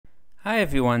Hi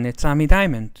everyone, it's Ami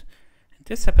Diamond. In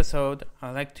this episode,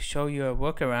 I'd like to show you a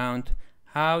workaround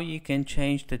how you can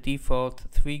change the default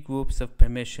 3 groups of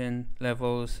permission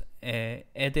levels,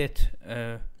 edit,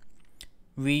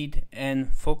 read,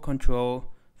 and full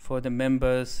control for the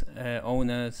members,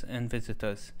 owners, and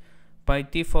visitors. By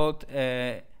default,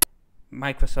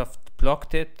 Microsoft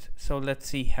blocked it, so let's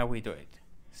see how we do it.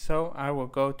 So I will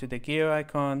go to the gear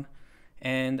icon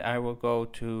and I will go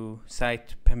to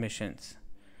Site Permissions.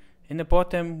 In the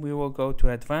bottom, we will go to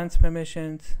Advanced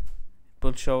Permissions. It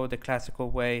will show the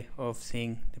classical way of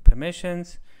seeing the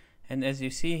permissions. And as you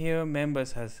see here,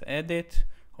 members have edit,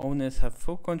 owners have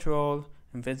full control,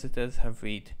 and visitors have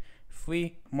read. If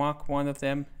we mark one of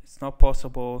them, it's not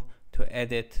possible to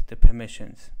edit the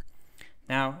permissions.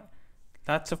 Now,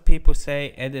 lots of people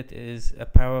say edit is a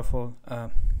powerful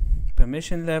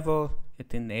permission level.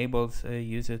 It enables a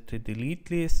user to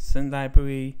delete lists and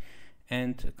library,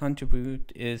 and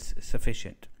contribute is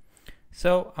sufficient.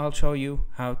 So I'll show you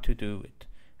how to do it.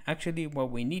 Actually, what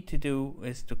we need to do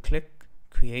is to click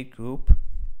create group,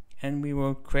 and we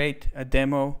will create a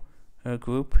demo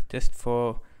group just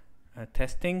for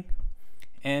testing,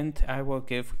 and I will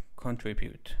give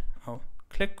contribute. I'll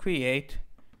click create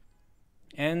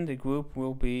and the group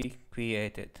will be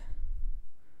created.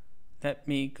 Let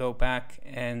me go back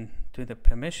and to the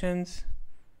permissions.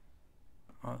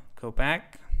 I'll go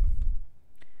back,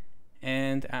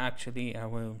 and actually I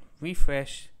will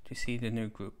refresh to see the new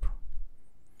group.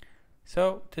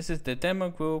 So this is the demo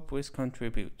group with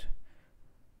contribute.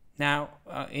 Now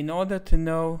in order to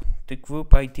know the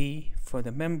group ID for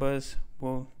the members,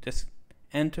 we'll just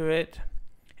enter it,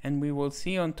 and we will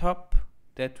see on top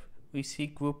that we see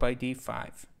group ID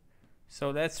 5.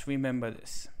 So let's remember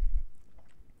this.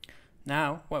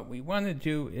 Now what we want to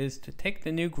do is to take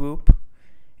the new group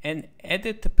and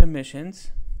edit the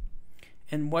permissions.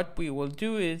 And what we will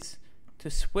do is to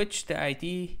switch the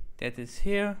ID that is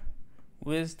here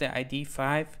with the ID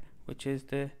 5, which is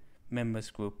the members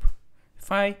group. If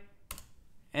I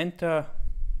enter,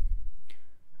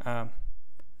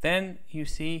 then you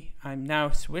see I'm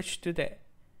now switched to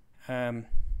the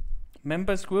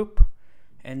members group,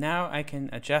 and now I can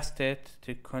adjust it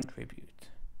to contribute.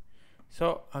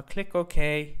 So I'll click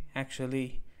OK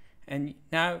actually, and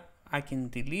now I can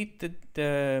delete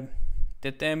the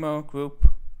demo group.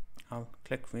 I'll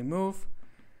click remove,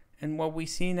 and what we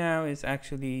see now is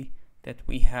actually that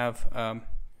we have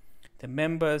the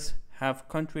members have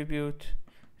contribute.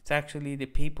 It's actually the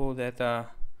people that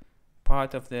are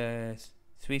part of the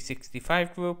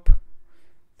 365 group.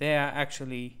 They are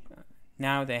actually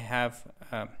now they have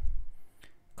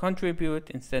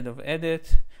contribute instead of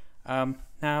edit.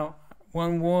 Now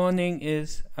one warning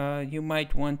is you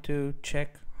might want to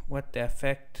check what the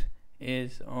effect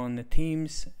is on the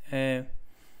Teams.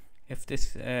 If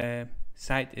this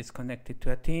site is connected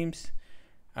to a Teams.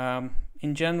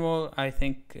 In general, I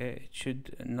think it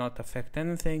should not affect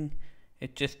anything.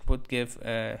 It just would give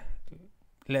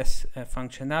less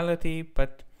functionality,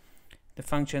 but the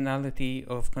functionality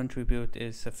of contribute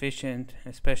is sufficient,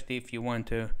 especially if you want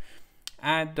to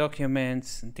add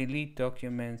documents, delete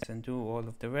documents, and do all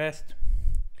of the rest.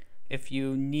 If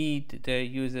you need the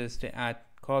users to add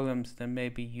columns, then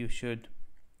maybe you should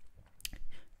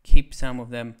keep some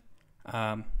of them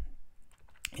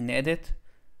in edit,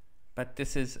 but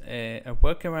this is a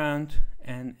workaround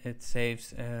and it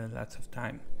saves lots of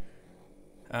time.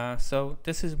 So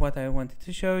this is what I wanted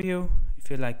to show you.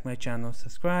 If you like my channel,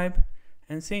 subscribe,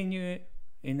 and seeing you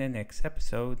in the next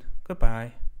episode.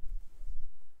 Goodbye.